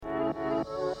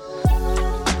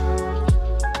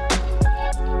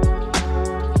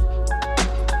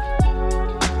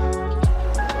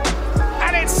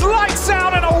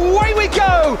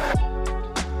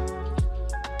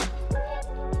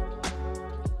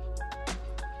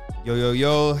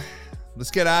Yo.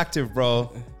 Let's get active,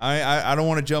 bro. I don't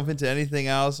want to jump into anything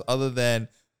else other than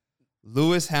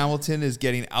Lewis Hamilton is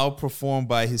getting outperformed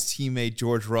by his teammate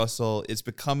George Russell. It's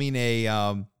becoming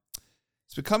a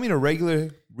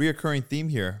regular reoccurring theme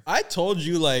here. I told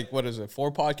you,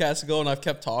 4 podcasts ago, and I've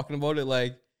kept talking about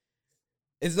it.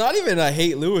 It's not even I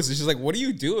hate Lewis. It's just what are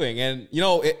you doing? And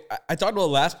I talked about the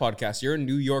last podcast. You're in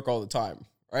New York all the time,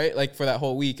 right? For that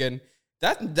whole week, and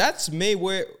that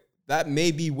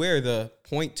may be where the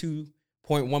 0.2,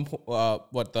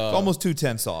 0.1, almost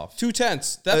 2/10 off.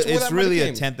 2/10. That's where it's that really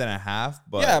came. a tenth and a half.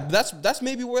 But yeah, that's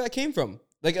maybe where that came from.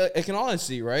 In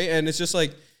honesty, right? And it's just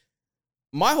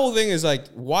my whole thing is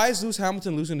why is Lewis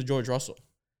Hamilton losing to George Russell?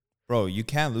 Bro, you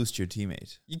can't lose to your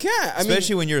teammate. You can't.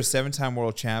 Especially when you're a 7-time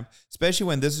world champ. Especially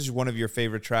when this is one of your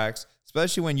favorite tracks.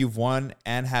 Especially when you've won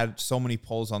and had so many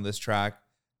poles on this track.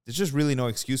 There's just really no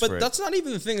excuse for it. But that's not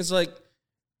even the thing. It's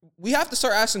we have to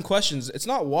start asking questions. It's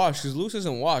not washed because Lewis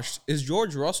isn't washed. Is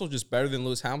George Russell just better than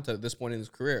Lewis Hamilton at this point in his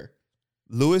career?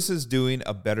 Lewis is doing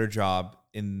a better job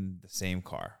in the same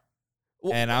car.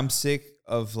 Well, and I'm sick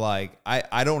of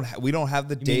we don't have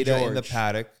the data in the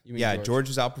paddock. Yeah, George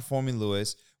is outperforming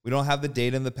Lewis. We don't have the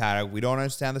data in the paddock. We don't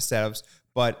understand the setups,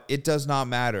 but it does not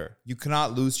matter. You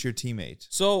cannot lose to your teammate.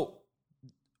 So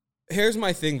here's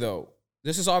my thing though.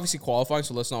 This is obviously qualifying,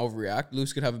 so let's not overreact.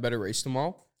 Lewis could have a better race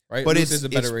tomorrow. Right? But Lewis it's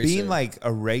been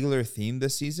a regular theme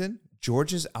this season.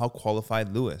 George has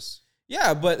out-qualified Lewis.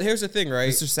 Yeah, but here's the thing, right?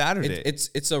 Mr. Saturday.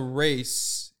 It's a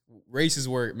race. Race is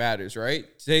where it matters, right?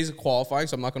 Today's a qualifying,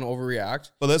 so I'm not going to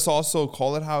overreact. But let's also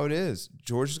call it how it is.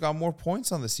 George has got more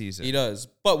points on the season. He does.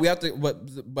 But we have to.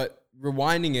 But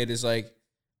rewinding it is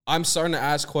I'm starting to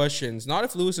ask questions. Not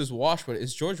if Lewis is washed, but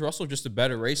is George Russell just a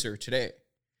better racer today?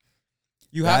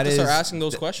 You have to start asking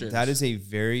those questions. That is a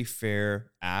very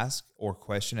fair ask or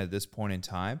question at this point in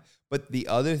time. But the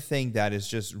other thing that is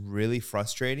just really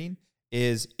frustrating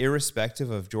is irrespective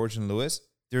of George and Lewis,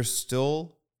 they're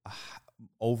still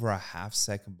over a half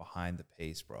second behind the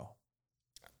pace, bro.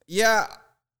 Yeah.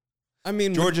 I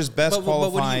mean, George's best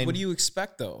qualifying. But what do you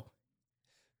expect, though?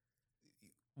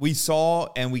 We saw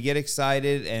and we get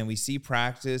excited and we see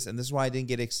practice, and this is why I didn't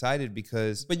get excited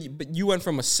because. But you went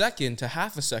from a second to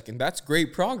half a second. That's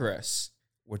great progress,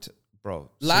 bro.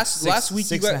 Last week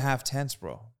six and a half tenths,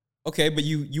 bro. Okay, but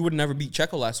you would never beat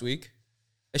Checo last week.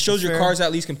 It shows your car's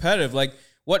at least competitive.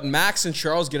 What Max and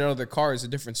Charles get out of their car is a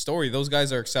different story. Those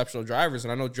guys are exceptional drivers,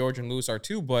 and I know George and Lewis are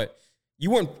too. But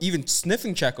you weren't even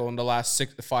sniffing Checo in the last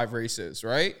 6 to 5 races,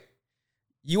 right?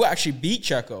 You actually beat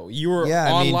Checo. You were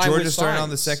George is starting on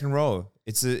the second row.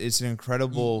 It's an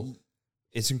incredible.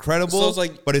 It's incredible, so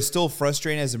but it's still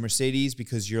frustrating as a Mercedes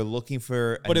because you're looking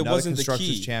for another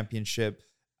Constructors Championship.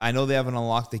 I know they haven't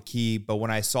unlocked the key, but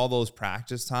when I saw those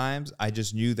practice times, I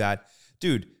just knew that,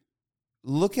 dude,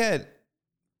 look at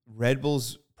Red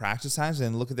Bull's practice times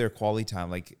and look at their quality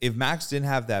time. If Max didn't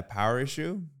have that power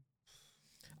issue,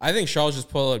 I think Charles just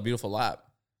pulled a beautiful lap.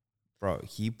 Bro,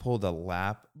 he pulled a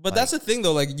lap. But that's the thing,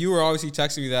 though. You were obviously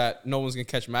texting me that no one's going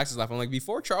to catch Max's lap. I'm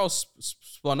before Charles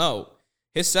spun out,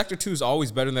 his Sector 2 is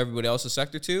always better than everybody else's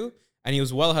Sector 2, and he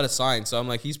was well ahead of Sainz. So I'm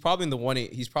he's probably in the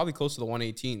he's probably close to the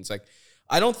 118s.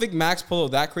 I don't think Max pulled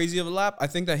out that crazy of a lap. I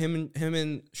think that him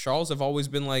and Charles have always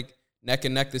been neck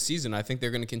and neck this season. I think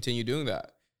they're going to continue doing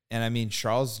that. And I mean,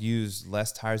 Charles used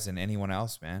less tires than anyone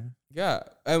else, man. Yeah,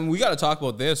 and we got to talk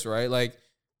about this, right?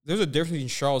 There's a difference between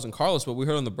Charles and Carlos, but we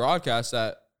heard on the broadcast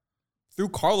that through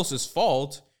Carlos's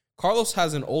fault, Carlos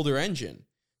has an older engine.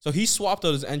 So he swapped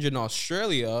out his engine in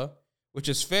Australia, which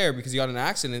is fair because he got an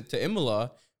accident to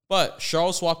Imola. But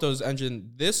Charles swapped out his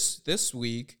engine this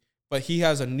week, but he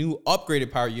has a new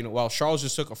upgraded power unit. While Carlos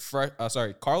just took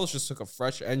a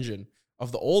fresh engine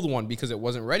of the old one because it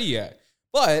wasn't ready yet.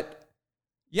 But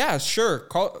yeah, sure,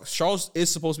 Charles is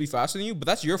supposed to be faster than you, but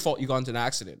that's your fault. You got into an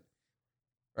accident.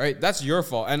 Right? That's your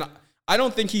fault. And I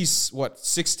don't think he's,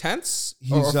 6 tenths?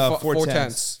 He's 4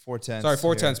 tenths. 4 tenths. Sorry,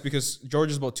 4 tenths because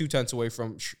George is about 2 tenths away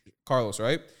from Carlos,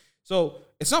 right? So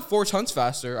it's not 4 tenths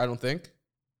faster, I don't think.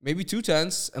 Maybe 2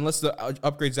 tenths, unless the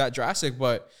upgrade's that drastic.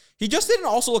 But he just didn't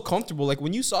also look comfortable.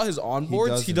 When you saw his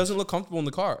onboards, he doesn't look comfortable in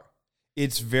the car.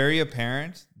 It's very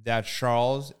apparent that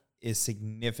Charles is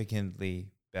significantly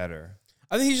better.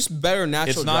 I think he's just better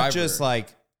natural driver. It's not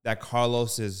just that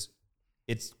Carlos is...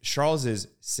 Charles is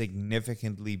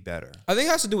significantly better. I think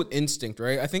it has to do with instinct,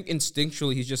 right? I think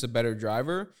instinctually he's just a better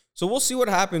driver. So we'll see what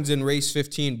happens in race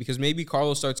 15 because maybe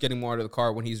Carlos starts getting more out of the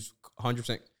car when he's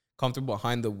 100% comfortable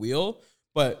behind the wheel.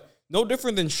 But no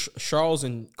different than Charles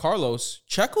and Carlos,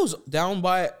 Checo's down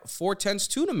by 4 tenths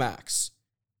to Max.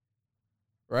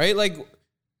 Right?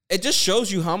 It just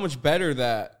shows you how much better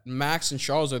that Max and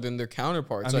Charles are than their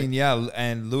counterparts. I mean,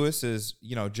 and Lewis is,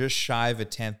 just shy of a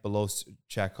 10th below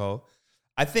Checo.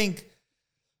 I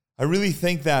really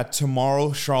think that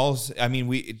tomorrow, Charles, I mean,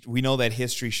 we know that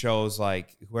history shows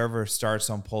like whoever starts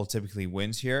on pole typically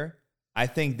wins here. I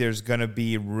think there's going to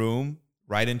be room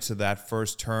right into that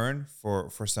first turn for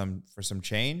some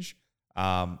change.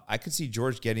 I could see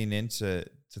George getting into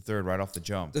third right off the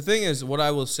jump. The thing is, what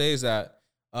I will say is that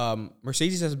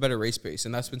Mercedes has a better race pace,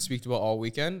 and that's been speaked about all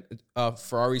weekend.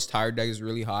 Ferrari's tire deck is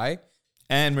really high.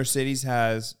 And Mercedes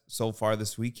has, so far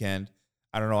this weekend,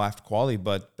 I don't know after quali,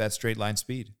 but that straight line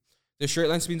speed. The straight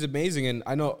line speed is amazing, and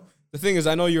I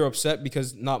know you're upset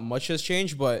because not much has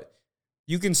changed, but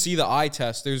you can see the eye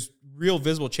test. There's real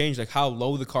visible change, like how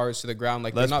low the car is to the ground.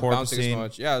 Like, they're not bouncing as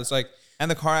much. Yeah, it's like... And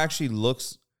the car actually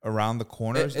looks around the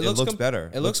corners. It looks better.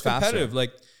 It looks competitive.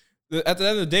 Like, at the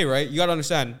end of the day, right, you got to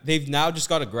understand, they've now just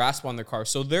got a grasp on their car.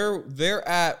 So they're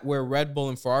at where Red Bull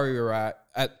and Ferrari are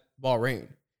at Bahrain.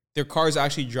 Their car is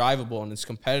actually drivable, and it's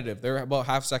competitive. They're about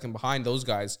half a second behind those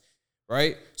guys,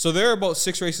 right? So they're about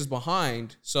 6 races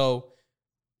behind. So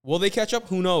will they catch up?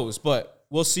 Who knows? But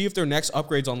we'll see if their next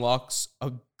upgrades unlocks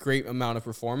a great amount of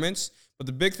performance. But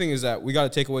the big thing is that we got to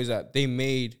take away is that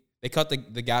they cut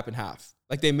the gap in half.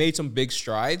 Like, they made some big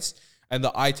strides, and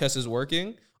the eye test is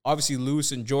working. Obviously,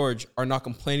 Lewis and George are not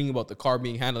complaining about the car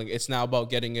being handling. It's now about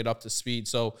getting it up to speed.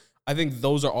 So I think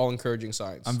those are all encouraging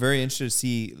signs. I'm very interested to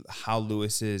see how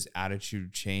Lewis's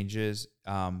attitude changes.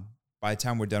 By the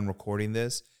time we're done recording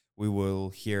this, we will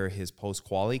hear his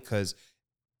post-quali, because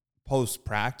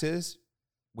post-practice,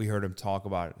 we heard him talk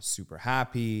about it, super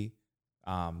happy.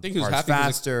 I think he was happy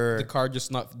faster. The car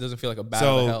just doesn't feel like a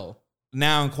battle of hell.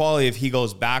 Now in quali, if he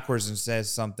goes backwards and says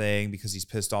something because he's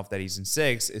pissed off that he's in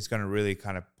 6th, it's going to really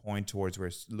kind of point towards where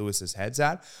Lewis's head's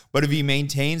at. But if he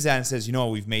maintains that and says,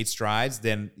 we've made strides,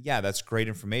 then yeah, that's great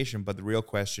information. But the real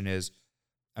question is,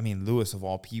 I mean, Lewis of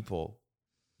all people,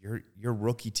 your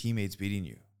rookie teammate's beating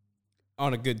you.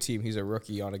 On a good team. He's a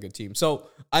rookie on a good team. So,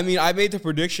 I mean, I made the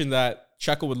prediction that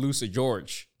Checo would lose to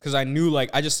George because I knew, I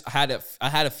had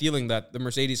a feeling that the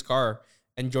Mercedes car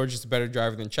and George is a better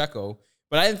driver than Checo.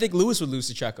 But I didn't think Lewis would lose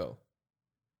to Checo.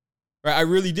 Right? I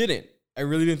really didn't. I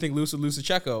really didn't think Lewis would lose to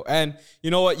Checo. And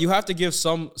you know what? You have to give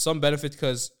some benefit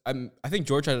because I think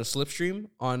George had a slipstream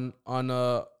on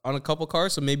a couple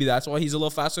cars, so maybe that's why he's a little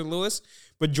faster than Lewis.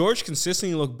 But George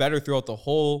consistently looked better throughout the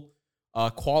whole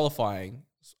qualifying.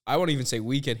 I won't even say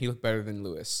weekend. He looked better than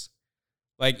Lewis.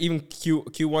 Like, even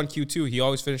Q1, Q2, he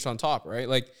always finished on top, right?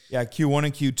 Like, yeah, Q1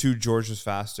 and Q2, George was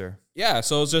faster. Yeah,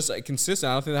 so it's just consistent.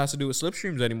 I don't think that has to do with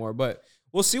slipstreams anymore, but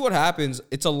we'll see what happens.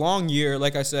 It's a long year.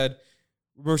 Like I said,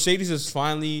 Mercedes is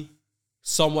finally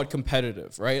somewhat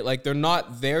competitive, right? Like, they're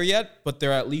not there yet, but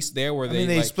they're at least there where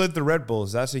they split the Red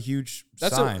Bulls. That's a huge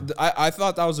sign. I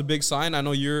thought that was a big sign. I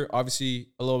know you're obviously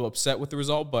a little upset with the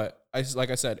result, but like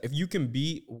I said, if you can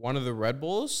beat one of the Red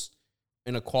Bulls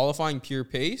in a qualifying pure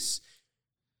pace,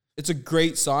 it's a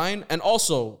great sign. And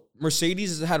also,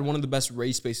 Mercedes has had one of the best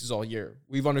race paces all year.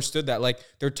 We've understood that. Like,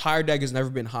 their tire deck has never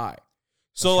been high.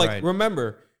 So,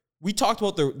 remember, we talked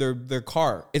about their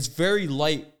car. It's very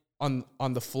light on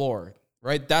the floor,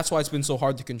 right? That's why it's been so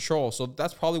hard to control. So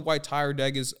that's probably why tire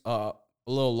deck is a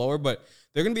little lower. But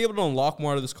they're going to be able to unlock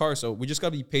more out of this car. So we just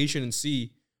got to be patient and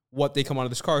see what they come out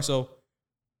of this car. So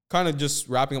kind of just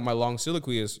wrapping up my long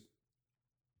soliloquy is,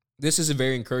 this is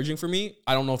very encouraging for me.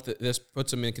 I don't know if this puts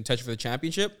them in contention for the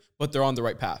championship, but they're on the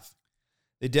right path.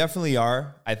 They definitely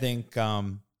are. I think,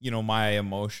 my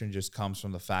emotion just comes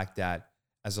from the fact that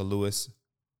as a Lewis,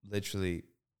 literally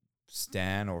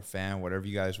stan or fan, whatever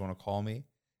you guys want to call me,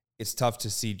 it's tough to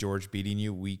see George beating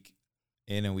you week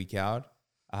in and week out.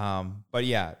 But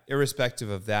yeah,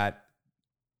 irrespective of that,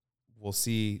 we'll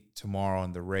see tomorrow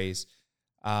in the race.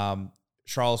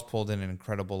 Charles pulled in an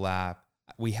incredible lap.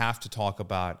 We have to talk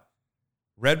about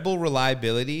Red Bull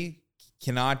reliability.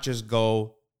 Cannot just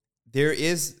go.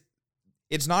 It's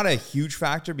not a huge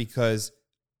factor because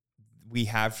we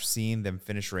have seen them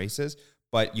finish races,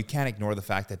 but you can't ignore the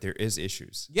fact that there is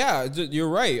issues. Yeah, you're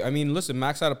right. I mean, listen,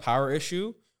 Max had a power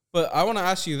issue, but I want to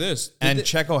ask you this.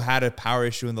 Checo had a power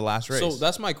issue in the last race. So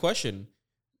that's my question.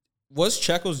 Was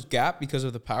Checo's gap because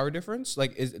of the power difference?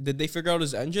 Like, did they figure out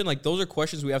his engine? Like, those are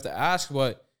questions we have to ask,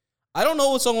 but I don't know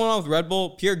what's going on with Red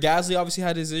Bull. Pierre Gasly obviously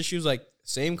had his issues, like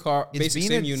same car, basically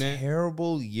same unit. It's been a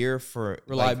terrible year for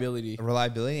reliability.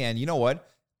 Reliability, and you know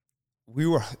what?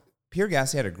 Pierre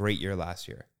Gasly had a great year last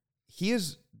year.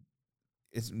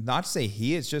 It's not to say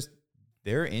it's just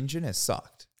their engine has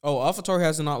sucked. Oh, AlphaTauri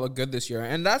has not looked good this year,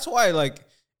 and that's why it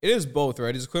is both,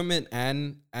 right? His equipment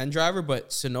and driver, but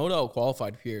Tsunoda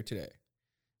qualified Pierre today.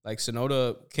 Like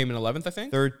Tsunoda came in 11th, I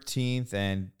think. 13th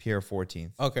and Pierre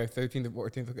 14th. Okay, 13th and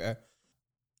 14th. Okay.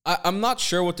 I'm not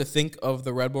sure what to think of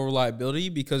the Red Bull reliability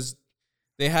because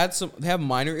they have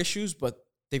minor issues, but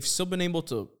they've still been able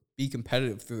to be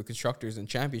competitive through the constructors and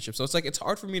championships. So it's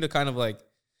hard for me to kind of like,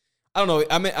 I don't know.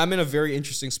 I'm in a very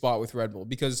interesting spot with Red Bull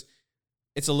because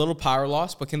it's a little power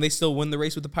loss, but can they still win the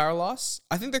race with the power loss?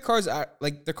 I think their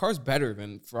car's better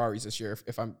than Ferraris this year.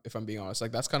 If I'm being honest,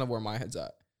 like that's kind of where my head's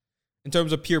at in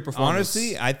terms of pure performance.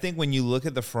 Honestly, I think when you look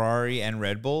at the Ferrari and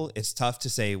Red Bull, it's tough to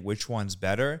say which one's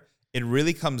better. It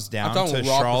really comes down to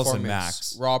Charles and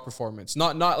Max. Raw performance.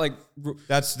 Not like...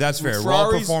 That's fair. Raw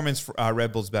performance,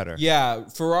 Red Bull's better. Yeah,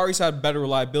 Ferraris had better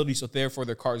reliability, so therefore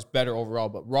their car's better overall.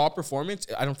 But raw performance,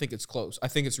 I don't think it's close. I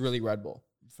think it's really Red Bull.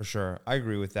 For sure. I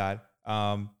agree with that.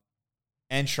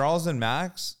 And Charles and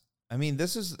Max, I mean,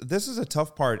 this is a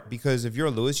tough part because if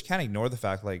you're Lewis, you can't ignore the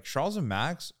fact like Charles and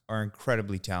Max are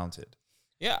incredibly talented.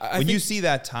 Yeah, when you see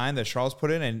that time that Charles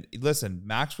put in, and listen,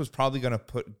 Max was probably going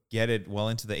to get it well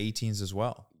into the 18s as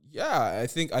well. Yeah, I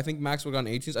think Max would have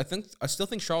gone 18s. I still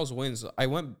think Charles wins.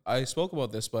 I spoke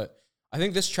about this, but I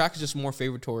think this track is just more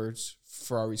favored towards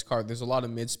Ferrari's car. There's a lot of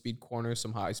mid-speed corners,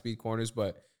 some high-speed corners,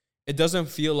 but it doesn't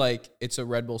feel like it's a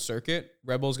Red Bull circuit.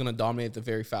 Red Bull's going to dominate the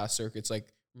very fast circuits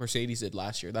like Mercedes did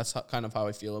last year. That's kind of how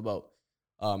I feel about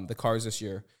the cars this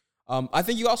year. I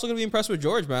think you're also going to be impressed with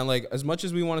George, man. Like, as much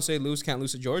as we want to say Lewis can't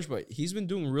lose to George, but he's been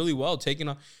doing really well,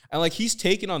 he's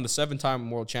taking on the 7-time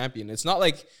world champion. It's not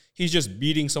like he's just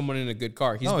beating someone in a good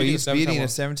car. He's beating a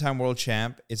 7-time world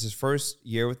champ. It's his first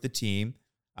year with the team.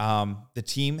 The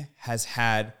team has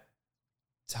had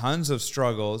tons of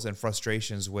struggles and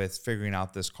frustrations with figuring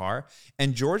out this car.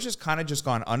 And George has kind of just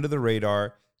gone under the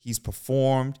radar. He's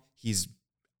performed. He's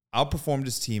outperformed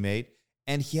his teammate,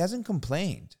 and he hasn't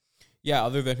complained. Yeah,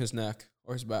 other than his neck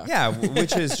or his back. Yeah,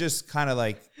 which is just kind of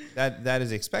like that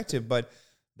is expected. But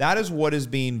that is what is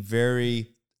being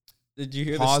very Did you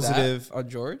hear positive the stat on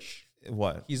George?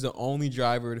 What? He's the only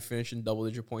driver to finish in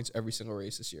double-digit points every single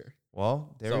race this year.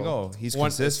 Well, there we go. He's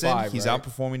consistent. 5, he's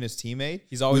outperforming his teammate.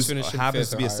 He's always finishing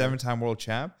happens to be a higher. 7-time world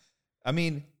champ. I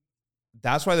mean,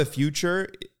 that's why the future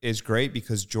is great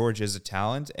because George is a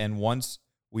talent. And once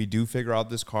we do figure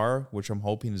out this car, which I'm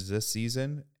hoping is this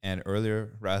season and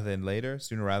sooner rather than later.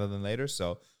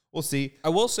 So we'll see. I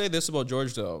will say this about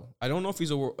George, though. I don't know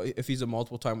if he's a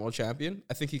multiple-time world champion.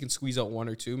 I think he can squeeze out 1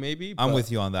 or 2, maybe. I'm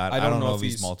with you on that. I don't know if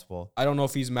he's multiple. I don't know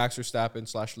if he's Max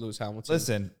Verstappen / Lewis Hamilton.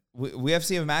 Listen, we have to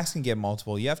see if Max can get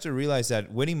multiple. You have to realize that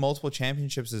winning multiple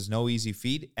championships is no easy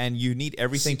feat, and you need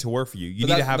everything to work for you. You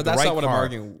need to have the right car. But that's not what I'm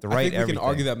arguing. I think we can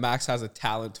argue that Max has a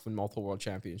talent to win multiple world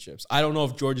championships. I don't know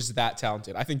if George is that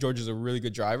talented. I think George is a really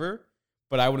good driver,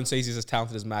 but I wouldn't say he's as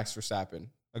talented as Max Verstappen.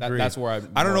 That's where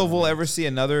I don't know if we'll ever see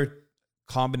another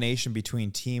combination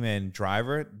between team and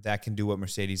driver that can do what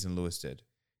Mercedes and Lewis did.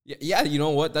 Yeah, you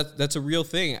know what? That's a real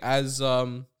thing.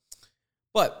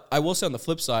 But I will say on the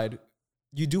flip side,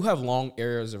 you do have long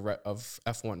eras of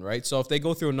F1, right? So if they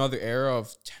go through another era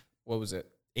of 8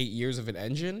 years of an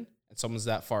engine, and someone's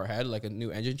that far ahead, like a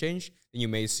new engine change, then you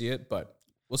may see it. But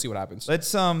we'll see what happens.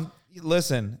 Let's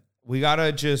listen. We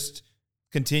gotta just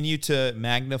continue to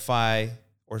magnify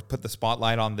or put the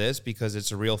spotlight on this because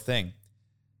it's a real thing.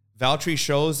 Valtteri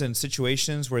shows in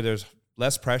situations where there's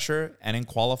less pressure and in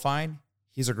qualifying,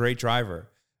 he's a great driver.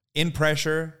 In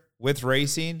pressure with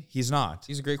racing, he's not.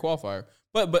 He's a great qualifier.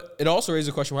 But it also raises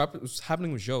a question, what's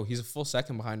happening with Zhou? He's a full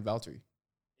second behind Valtteri.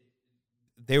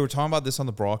 They were talking about this on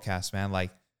the broadcast, man.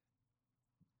 Like,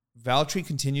 Valtteri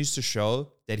continues to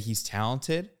show that he's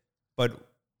talented, but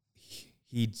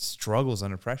he struggles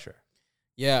under pressure.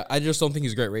 Yeah, I just don't think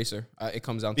he's a great racer. It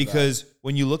comes down to because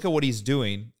when you look at what he's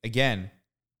doing, again,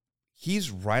 he's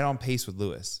right on pace with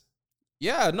Lewis.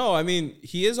 Yeah, no, I mean,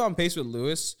 he is on pace with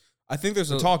Lewis. I think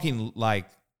we're talking like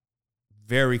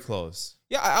very close.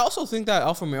 Yeah, I also think that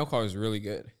Alfa Romeo car is really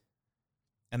good.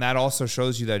 And that also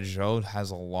shows you that Zhou has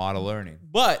a lot of learning.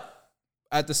 But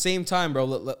at the same time, bro,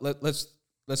 let's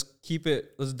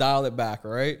dial it back,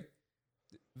 all right?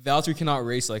 Valtteri cannot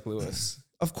race like Lewis.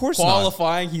 Of course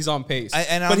Qualifying, he's on pace.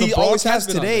 And on the broadcast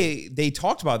today, they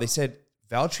talked about it. They said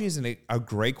Valtteri is a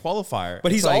great qualifier.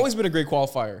 But he's always been a great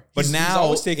qualifier. But now he's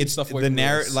always taking stuff away from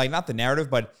Lewis. Like, not the narrative,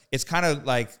 but it's kind of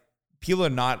like people are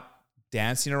not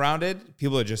dancing around it.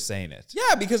 People are just saying it.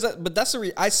 Yeah, because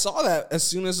I saw that as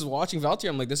soon as I was watching Valtteri.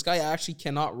 I'm like, this guy actually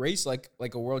cannot race like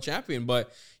a world champion.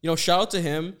 But, shout out to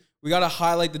him. We got to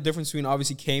highlight the difference between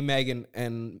obviously K-Mag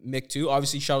and Mick too.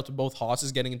 Obviously, shout out to both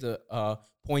Haas's getting into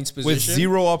points position. With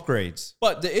 0 upgrades.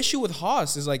 But the issue with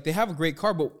Haas is like they have a great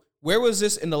car, but where was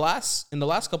this in the last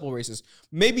couple of races?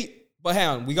 Maybe, but hang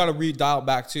on, we got to dial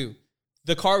back too.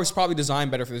 the car was probably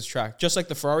designed better for this track. Just like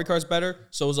the Ferrari car is better,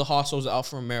 so is the Haas, so is the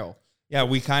Alfa Romeo. Yeah,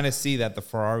 we kind of see that the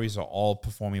Ferraris are all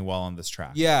performing well on this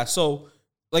track. Yeah, so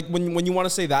like when you want to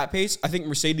say that pace, I think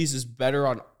Mercedes is better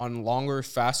on longer,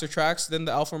 faster tracks than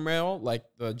the Alfa Romeo, like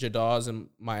the Jeddahs and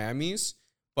Miamis.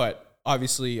 But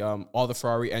obviously, all the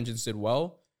Ferrari engines did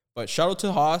well. But shout out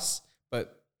to Haas.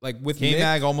 But like with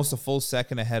K-Mag, almost a full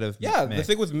second ahead of Mick. The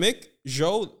thing with Mick,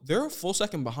 Zhou, they're a full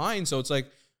second behind. So it's like,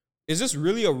 is this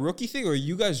really a rookie thing, or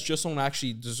you guys just don't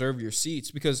actually deserve your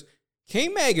seats? Because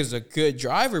K-Mag is a good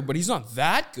driver, but he's not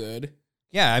that good.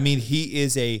 Yeah, I mean,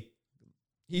 he's a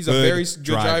very good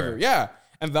driver. Yeah.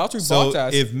 And Valtteri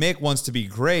Bottas. If Mick wants to be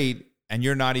great and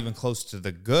you're not even close to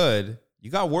the good, you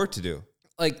got work to do.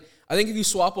 Like, I think if you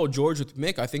swap out George with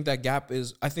Mick, I think that gap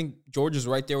is, I think George is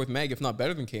right there with Mag, if not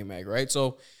better than K-Mag, right?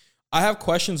 So I have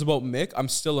questions about Mick. I'm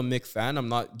still a Mick fan. I'm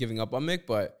not giving up on Mick,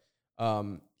 but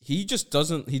he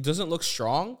doesn't look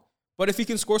strong. But if he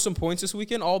can score some points this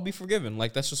weekend, I'll be forgiven.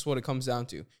 Like, that's just what it comes down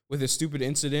to. With his stupid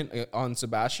incident on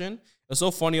Sebastian, it's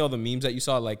so funny, all the memes that you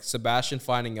saw, like Sebastian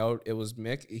finding out it was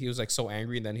Mick. He was like so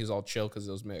angry, and then he was all chill because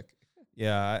it was Mick.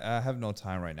 Yeah, I have no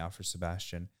time right now for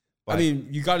Sebastian. But I mean,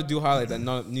 you got to do highlight that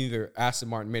neither Aston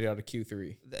Martin made it out of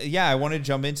Q3. Yeah, I want to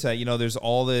jump into that. You know, there's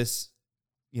all this,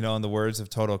 you know, in the words of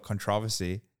Total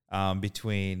controversy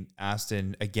between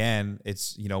Aston. Again,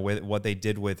 it's, you know, with what they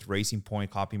did with Racing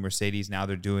Point, copying Mercedes. Now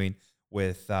they're doing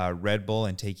with Red Bull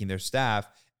and taking their staff.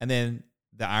 And then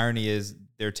the irony is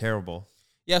they're terrible.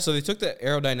 Yeah, so they took the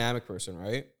aerodynamic person,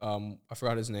 right? I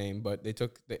forgot his name, but they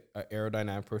took the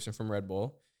aerodynamic person from Red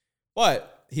Bull.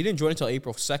 But he didn't join until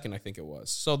April 2nd, I think it was.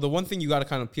 So the one thing you got to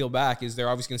kind of peel back is they're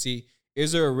obviously going to see,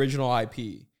 is there original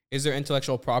IP? Is there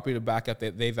intellectual property to back up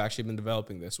that they've actually been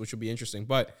developing this, which would be interesting.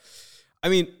 But, I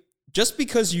mean, just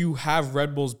because you have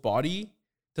Red Bull's body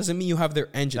doesn't mean you have their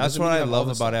engine. That's what I love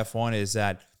about F1 is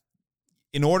that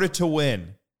in order to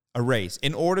win a race,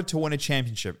 in order to win a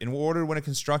championship, in order to win a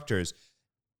Constructors,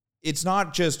 it's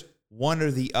not just one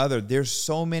or the other. There's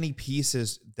so many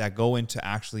pieces that go into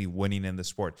actually winning in the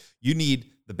sport. You need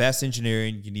the best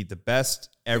engineering. You need the best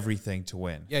everything to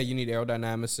win. Yeah, you need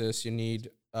aerodynamicists. You need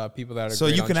people that are so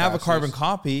great you can on have chassis. A carbon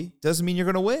copy. Doesn't mean you're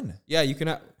going to win. Yeah, you can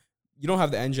have. You don't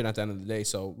have the engine at the end of the day.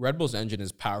 So Red Bull's engine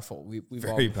is powerful.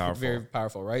 Very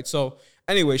powerful, right? So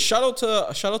anyway, shout out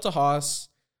to Haas.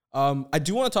 I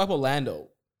do want to talk about Lando.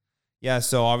 Yeah,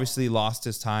 so obviously lost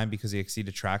his time because he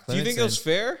exceeded track limits. Do you think it was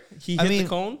fair? He hit the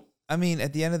cone? I mean,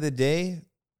 at the end of the day,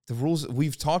 the rules,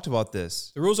 we've talked about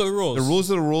this. The rules are the rules. The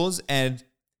rules are the rules, and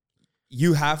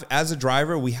you have, as a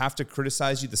driver, we have to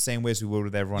criticize you the same way as we would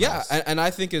with everyone else. Yeah, and I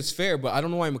think it's fair, but I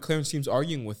don't know why McLaren's team's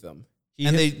arguing with them.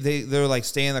 They're like,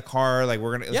 stay in the car, like,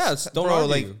 we're going to... Yes, don't argue.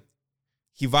 Like,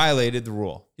 he violated the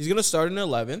rule. He's going to start in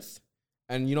 11th,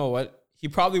 and you know what? He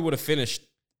probably would have finished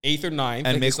 8th or 9th.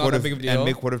 And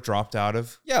Mick would have dropped out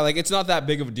of... Yeah, like, it's not that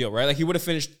big of a deal, right? Like, he would have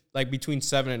finished, like, between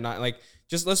 7 and 9. Like,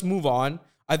 just let's move on.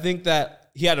 I think that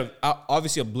he had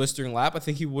obviously a blistering lap. I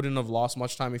think he wouldn't have lost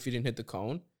much time if he didn't hit the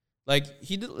cone. Like,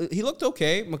 he looked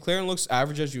okay. McLaren looks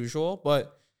average as usual,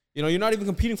 but, you know, you're not even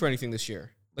competing for anything this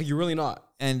year. Like, you're really not.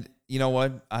 And you know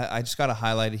what? I just got to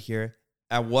highlight it here.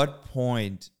 At what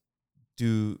point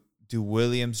do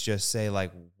Williams just say,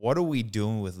 like, what are we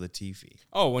doing with Latifi?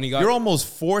 Oh, when he got... You're almost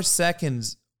 4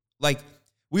 seconds. Like,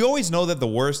 we always know that the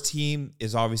worst team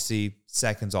is obviously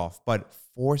seconds off, but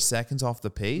 4 seconds off the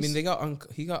pace? I mean,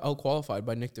 he got out-qualified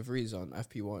by Nick DeVries on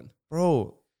FP1.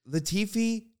 Bro,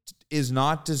 Latifi is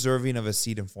not deserving of a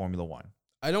seat in Formula One.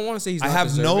 I don't want to say he's not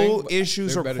deserving. I have no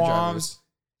issues or drivers. qualms.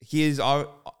 He is...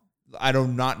 I do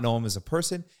not know him as a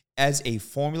person. As a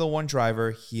Formula One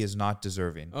driver, he is not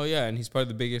deserving. Oh, yeah, and he's part of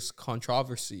the biggest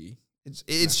controversy.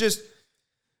 It's just...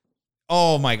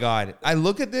 Oh, my God. I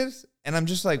look at this, and I'm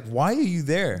just like, why are you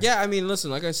there? Yeah, I mean,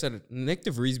 listen, like I said, Nick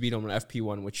DeVries beat him on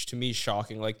FP1, which to me is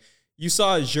shocking. Like, you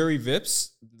saw Jury Vips,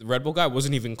 the Red Bull guy,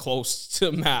 wasn't even close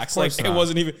to Max. Like, it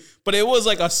wasn't even... But it was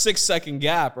like a 6-second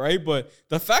gap, right? But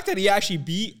the fact that he actually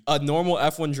beat a normal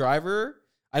F1 driver...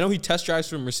 I know he test drives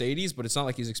for Mercedes, but it's not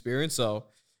like he's experienced. So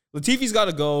Latifi's got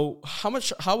to go. How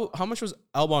much was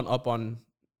Albon up on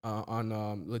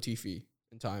Latifi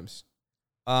in times?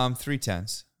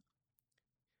 3/10.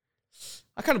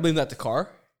 I kind of blame that the car.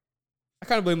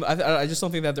 I just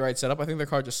don't think they have the right setup. I think their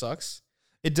car just sucks.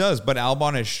 It does, but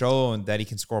Albon has shown that he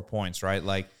can score points, right?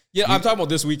 Like, yeah, I'm talking about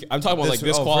this week. I'm talking about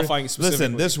this qualifying specifically.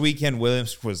 Listen, this weekend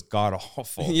Williams was god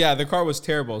awful. Yeah, the car was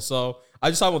terrible. So I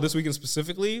just talking about this weekend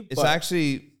specifically. It's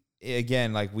actually,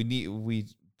 again, like we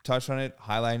touched on it,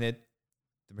 highlighting it.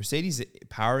 The Mercedes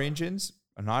power engines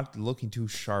are not looking too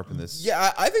sharp in this.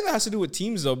 Yeah, I think that has to do with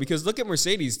teams though, because look at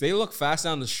Mercedes. They look fast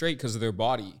down the straight because of their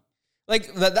body.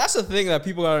 Like that's the thing that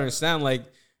people gotta understand. Like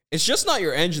it's just not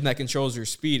your engine that controls your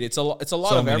speed. It's a lot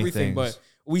of everything. Things. But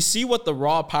we see what the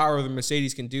raw power of the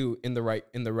Mercedes can do in the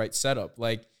right setup.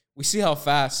 Like we see how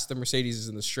fast the Mercedes is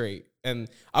in the straight, and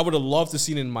I would have loved to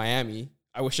see it in Miami.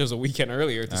 I wish it was a weekend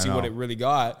earlier to see what it really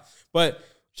got. But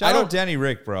shout out Danny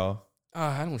Rick, bro.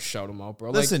 I don't shout him out,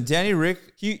 bro. Listen, Danny Rick,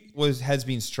 has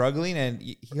been struggling, and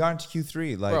he got into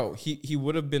Q3. Like, bro, he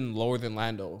would have been lower than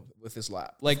Lando with his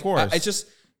lap. Like, of course. I just,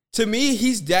 to me,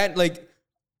 he's like,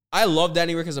 I love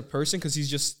Danny Rick as a person because he's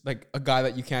just like a guy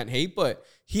that you can't hate, but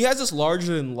he has this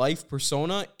larger than life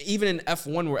persona, even in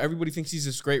F1 where everybody thinks he's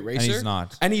this great racer.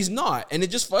 And he's not. And it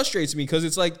just frustrates me because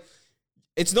it's like,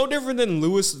 it's no different than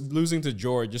Lewis losing to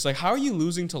George. It's like, how are you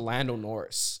losing to Lando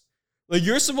Norris? Like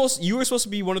you were supposed to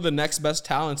be one of the next best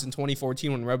talents in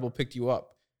 2014 when Red Bull picked you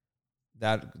up.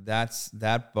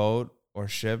 That boat or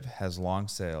ship has long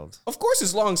sailed. Of course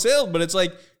it's long sailed, but it's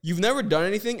like you've never done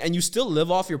anything and you still live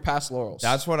off your past laurels.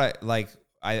 That's what I like.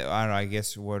 I don't know, I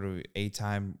guess what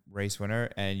 8-time race winner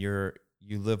and you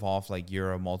live off like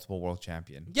you're a multiple world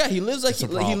champion. Yeah, he lives like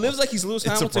he's Lewis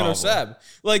Hamilton or Seb.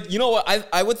 Like, you know what?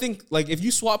 I would think like if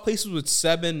you swap places with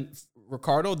Seb and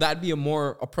Ricardo, that'd be a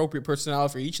more appropriate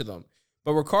personality for each of them.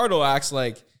 But Ricardo acts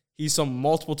like he's some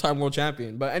multiple-time world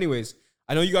champion. But anyways,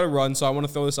 I know you got to run, so I want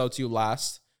to throw this out to you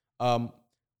last.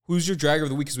 Who's your dragger of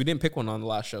the week? Because we didn't pick one on the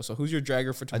last show. So who's your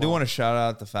dragger for tomorrow? I do want to shout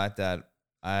out the fact that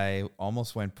I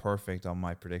almost went perfect on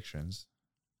my predictions.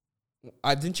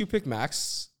 Didn't you pick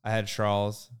Max? I had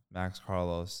Charles, Max,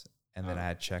 Carlos, and then I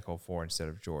had Checo 4 instead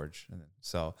of George.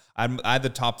 So I had the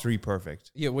top 3 perfect.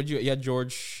 Yeah, you had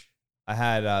George? I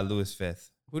had Lewis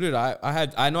 5th. Who did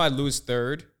I know I had Lewis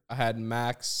 3rd. I had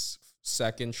Max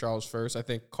 2nd, Charles 1st. I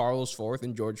think Carlos 4th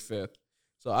and George 5th.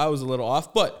 So I was a little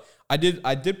off, but I did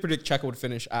predict Checo would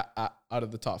finish out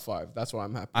of the top 5. That's why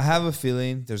I'm happy. I have a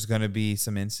feeling there's going to be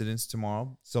some incidents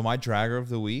tomorrow. So my dragger of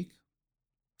the week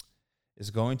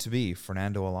is going to be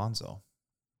Fernando Alonso.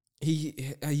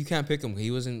 You can't pick him.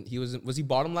 Was he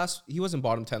bottom last? He wasn't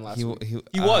bottom 10 last week.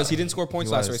 He was. He didn't score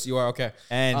points last race. You are okay.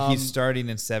 And he's starting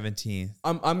in 17th.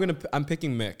 I'm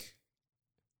picking Mick.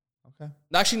 Okay.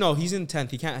 Actually, no, he's in 10th.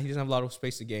 He doesn't have a lot of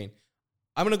space to gain.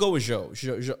 I'm going to go with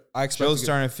Zhou. I expect Zhou's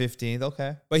starting at 15th.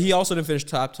 Okay. But he also didn't finish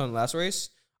top 10 last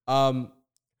race.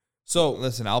 So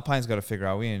listen, Alpine's got to figure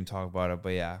out. We didn't talk about it, but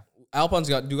yeah. Alpine's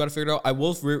got to figure it out. I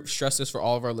will stress this for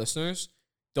all of our listeners.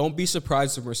 Don't be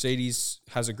surprised if Mercedes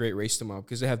has a great race tomorrow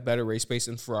because they have better race pace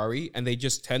than Ferrari, and they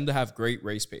just tend to have great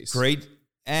race pace. Great.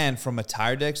 And from a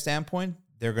tire deck standpoint,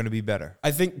 they're going to be better.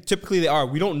 I think typically they are.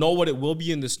 We don't know what it will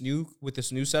be in this new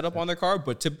setup on their car,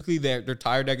 but typically their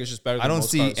tire deck is just better than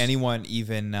most cars. I don't see anyone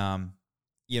even, I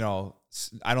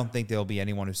don't think there'll be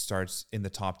anyone who starts in the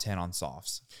top 10 on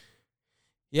softs.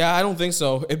 Yeah, I don't think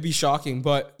so. It'd be shocking,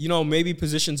 but maybe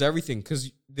positions everything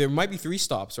because there might be 3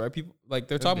 stops, right? People like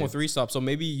they're talking about 3 stops, so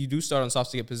maybe you do start on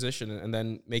softs to get position and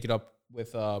then make it up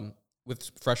with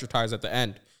fresher tires at the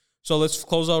end. So let's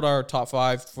close out our top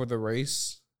 5 for the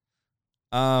race.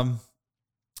 I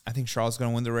think Charles is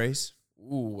going to win the race.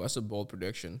 Ooh, that's a bold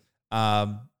prediction.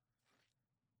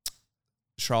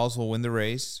 Charles will win the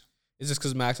race. Is this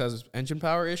because Max has engine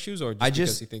power issues, or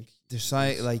because you think there's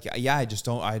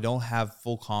I don't have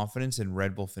full confidence in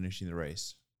Red Bull finishing the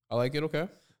race. I like it. Okay.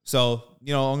 So I'm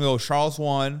gonna go Charles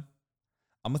 1.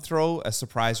 I'm gonna throw a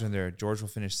surprise in there. George will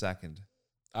finish 2nd.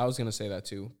 I was gonna say that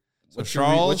too. So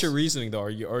Charles, what's your reasoning though?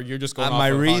 You're just going? My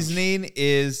reasoning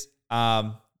is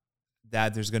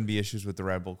that there's going to be issues with the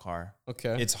Red Bull car.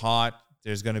 Okay. It's hot.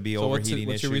 There's going to be overheating issues.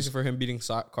 What's your reason for him beating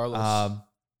Carlos?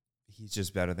 He's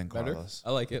just better than Carlos.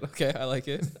 I like it. Okay, I like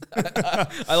it.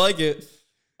 I like it.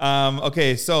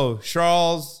 Okay, so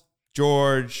Charles,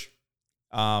 George,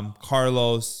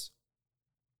 Carlos,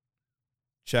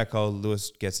 Checo,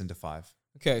 Lewis gets into 5.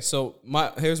 Okay, so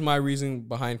here's my reasoning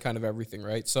behind kind of everything,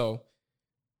 right? So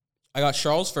I got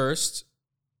Charles first.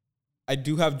 I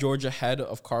do have George ahead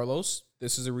of Carlos.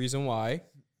 This is a reason why.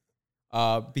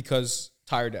 Because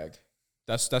tire deck.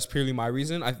 That's purely my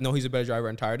reason. I know he's a better driver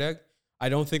on tire deck. I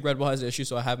don't think Red Bull has an issue,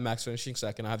 so I have Max finishing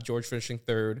 2nd. I have George finishing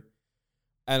 3rd.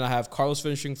 And I have Carlos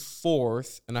finishing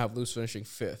 4th. And I have Lewis finishing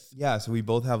 5th. Yeah, so we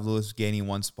both have Lewis gaining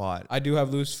 1 spot. I do have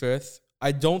Lewis 5th.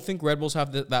 I don't think Red Bulls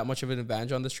have that much of an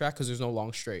advantage on this track because there's no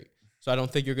long straight. So I don't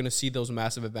think you're going to see those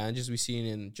massive advantages we've seen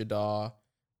in Jeddah,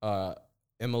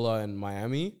 Imola, and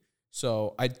Miami.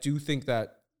 So I do think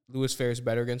that Lewis fares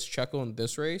better against Checo in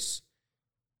this race.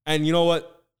 And you know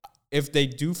what? If they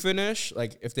do finish,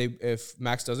 like if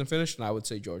Max doesn't finish, then I would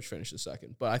say George finishes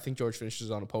 2nd. But I think George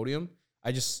finishes on a podium.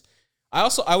 I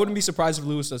wouldn't be surprised if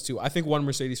Lewis does too. I think one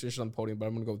Mercedes finishes on the podium, but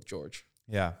I'm going to go with George.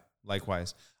 Yeah,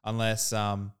 likewise. Unless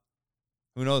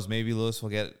Who knows? Maybe Lewis will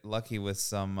get lucky with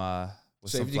some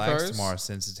flags cars tomorrow,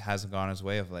 since it hasn't gone his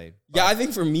way of late. But yeah, I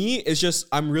think for me, it's just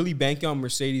I'm really banking on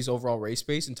Mercedes' overall race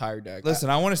pace and tire deck. Listen,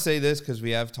 I want to say this because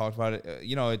we have talked about it.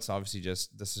 It's obviously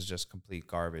this is just complete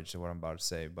garbage to what I'm about to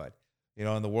say. But,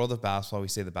 in the world of basketball, we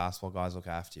say the basketball gods look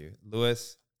after you.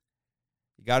 Lewis,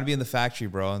 you got to be in the factory,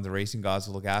 bro, and the racing gods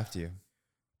will look after you.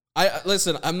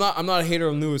 Listen, I'm not a hater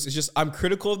of Lewis. It's just I'm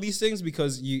critical of these things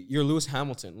because you're Lewis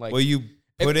Hamilton. Like, well, you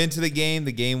put into the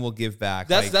game will give back.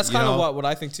 That's kind of what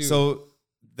I think too. So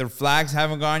the flags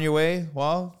haven't gone your way.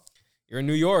 Well, you're in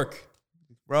New York,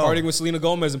 bro, partying with Selena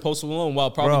Gomez and Post Malone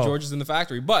while probably George is in the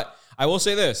factory. But I will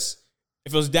say this: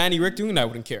 if it was Danny Rick doing it, I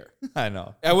wouldn't care. I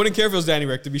know. I wouldn't care if it was Danny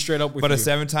Rick, to be straight up with you. But a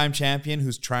 7-time champion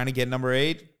who's trying to get number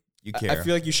 8, you care. I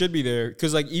feel like you should be there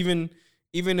because, like, even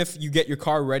if you get your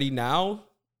car ready now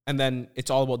and then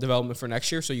it's all about development for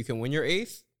next year, so you can win your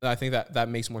 8th, I think that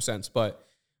makes more sense. But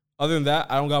other than that,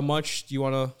 I don't got much. Do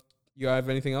you have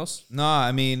anything else? No,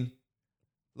 I mean,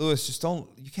 Lewis,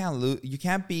 you can't lose. You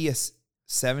can't be a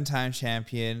 7-time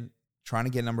champion trying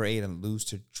to get number 8 and lose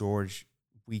to George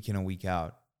week in and week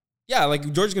out. Yeah, like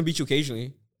George is going to beat you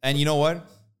occasionally. And you know what?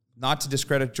 Not to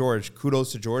discredit George.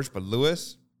 Kudos to George, but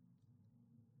Lewis,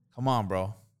 come on,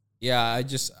 bro. Yeah,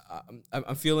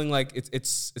 I'm feeling like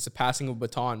it's a passing of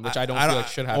baton, which I don't feel like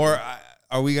should happen. Or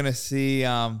are we going to see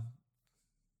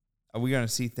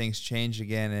things change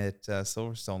again at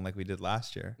Silverstone like we did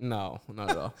last year? No, not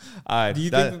at all. All right. Do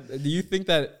you think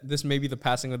that this may be the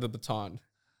passing of the baton?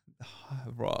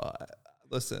 Bro,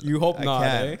 listen. You hope not.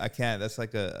 I can't. That's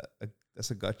like that's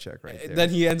a gut check right there. Then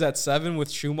he ends at 7 with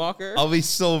Schumacher. I'll be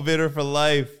so bitter for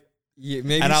life. Yeah,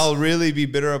 maybe. And I'll really be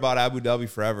bitter about Abu Dhabi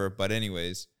forever. But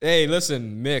anyways. Hey,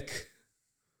 listen, Mick.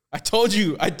 I told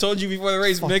you before the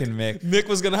race, Mick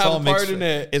was going to have a part in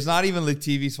it. It's not even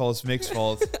TV's fault. It's Mick's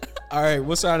fault. All right,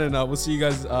 we'll sign it up. We'll see you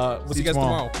guys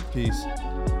tomorrow. Peace.